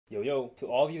Yo, to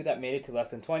all of you that made it to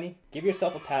lesson 20, give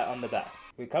yourself a pat on the back.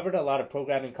 We covered a lot of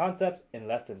programming concepts in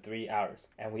less than 3 hours,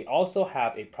 and we also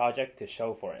have a project to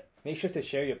show for it. Make sure to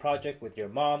share your project with your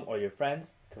mom or your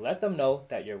friends to let them know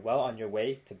that you're well on your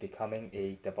way to becoming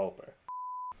a developer.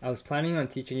 I was planning on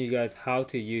teaching you guys how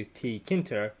to use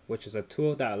tkinter, which is a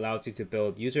tool that allows you to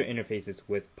build user interfaces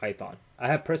with Python. I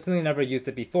have personally never used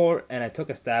it before, and I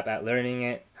took a stab at learning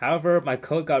it. However, my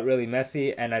code got really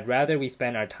messy, and I'd rather we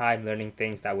spend our time learning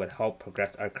things that would help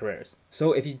progress our careers.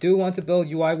 So if you do want to build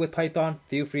UI with Python,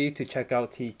 feel free to check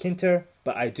out tkinter,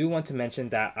 but I do want to mention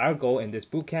that our goal in this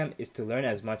bootcamp is to learn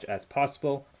as much as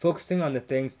possible, focusing on the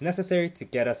things necessary to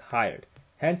get us hired.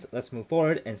 Hence, let's move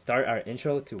forward and start our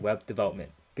intro to web development.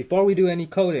 Before we do any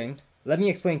coding, let me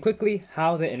explain quickly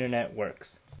how the internet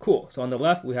works. Cool, so on the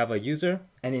left we have a user,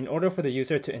 and in order for the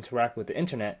user to interact with the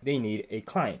internet, they need a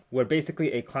client, where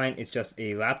basically a client is just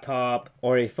a laptop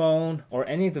or a phone or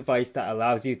any device that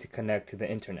allows you to connect to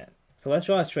the internet. So let's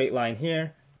draw a straight line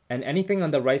here, and anything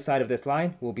on the right side of this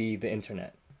line will be the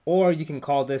internet. Or you can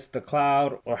call this the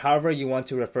cloud, or however you want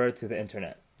to refer to the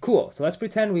internet. Cool, so let's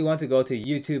pretend we want to go to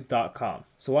youtube.com.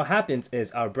 So what happens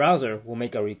is our browser will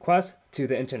make a request to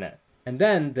the internet, and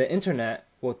then the internet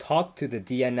will talk to the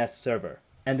DNS server.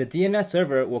 And the DNS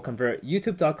server will convert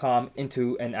youtube.com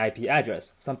into an IP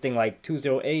address, something like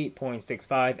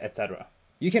 208.65, etc.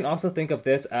 You can also think of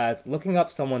this as looking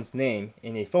up someone's name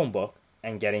in a phone book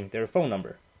and getting their phone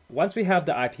number. Once we have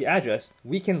the IP address,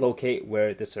 we can locate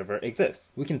where the server exists.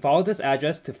 We can follow this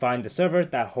address to find the server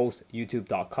that hosts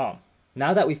youtube.com.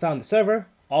 Now that we found the server,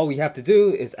 all we have to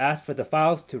do is ask for the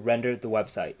files to render the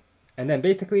website. And then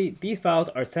basically, these files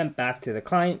are sent back to the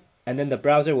client, and then the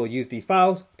browser will use these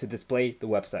files to display the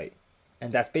website.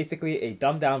 And that's basically a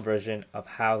dumbed down version of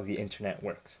how the internet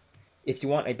works. If you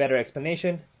want a better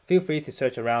explanation, feel free to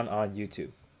search around on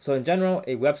YouTube. So in general,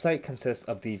 a website consists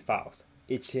of these files: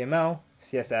 HTML,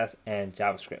 CSS, and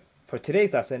JavaScript. For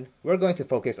today's lesson, we're going to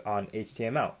focus on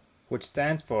HTML, which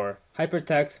stands for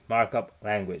Hypertext Markup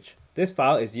Language. This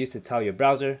file is used to tell your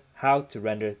browser how to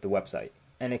render the website,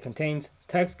 and it contains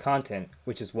text content,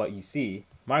 which is what you see,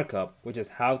 markup, which is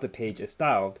how the page is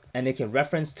styled, and it can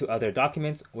reference to other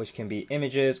documents, which can be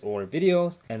images or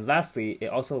videos, and lastly, it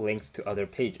also links to other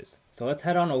pages. So let's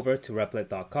head on over to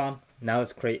replit.com. Now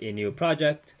let's create a new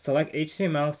project. Select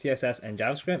HTML, CSS, and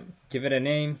JavaScript. Give it a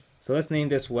name. So let's name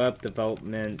this Web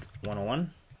Development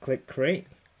 101. Click Create.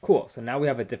 Cool, so now we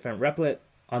have a different replit.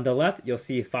 On the left, you'll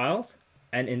see files.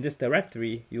 And in this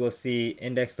directory, you will see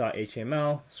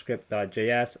index.html,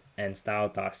 script.js, and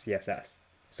style.css.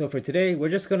 So for today, we're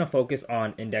just going to focus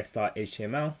on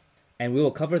index.html, and we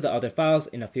will cover the other files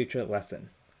in a future lesson.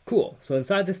 Cool, so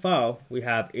inside this file, we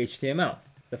have HTML.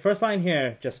 The first line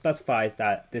here just specifies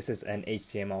that this is an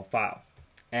HTML file.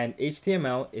 And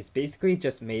HTML is basically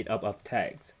just made up of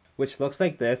tags, which looks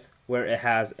like this, where it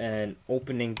has an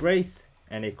opening brace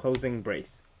and a closing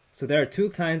brace. So there are two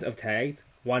kinds of tags,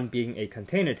 one being a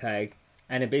container tag,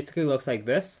 and it basically looks like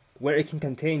this, where it can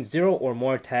contain 0 or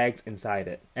more tags inside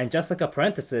it. And just like a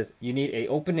parenthesis, you need a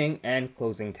opening and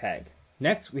closing tag.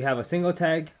 Next, we have a single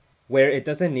tag, where it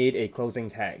doesn't need a closing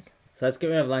tag. So let's get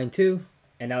rid of line 2,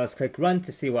 and now let's click run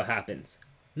to see what happens.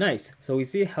 Nice, so we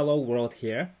see hello world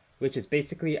here, which is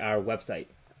basically our website.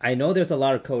 I know there's a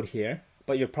lot of code here,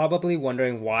 but you're probably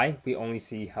wondering why we only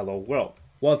see hello world.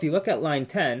 Well, if you look at line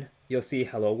 10, you'll see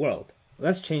hello world.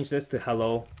 Let's change this to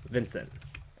hello Vincent.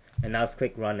 And now let's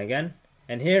click run again.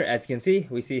 And here, as you can see,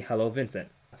 we see hello Vincent.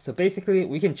 So basically,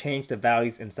 we can change the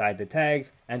values inside the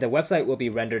tags, and the website will be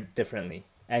rendered differently.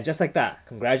 And just like that,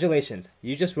 congratulations,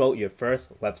 you just wrote your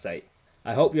first website.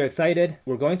 I hope you're excited.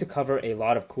 We're going to cover a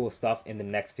lot of cool stuff in the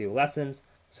next few lessons,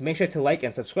 so make sure to like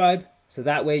and subscribe, so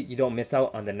that way you don't miss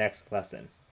out on the next lesson.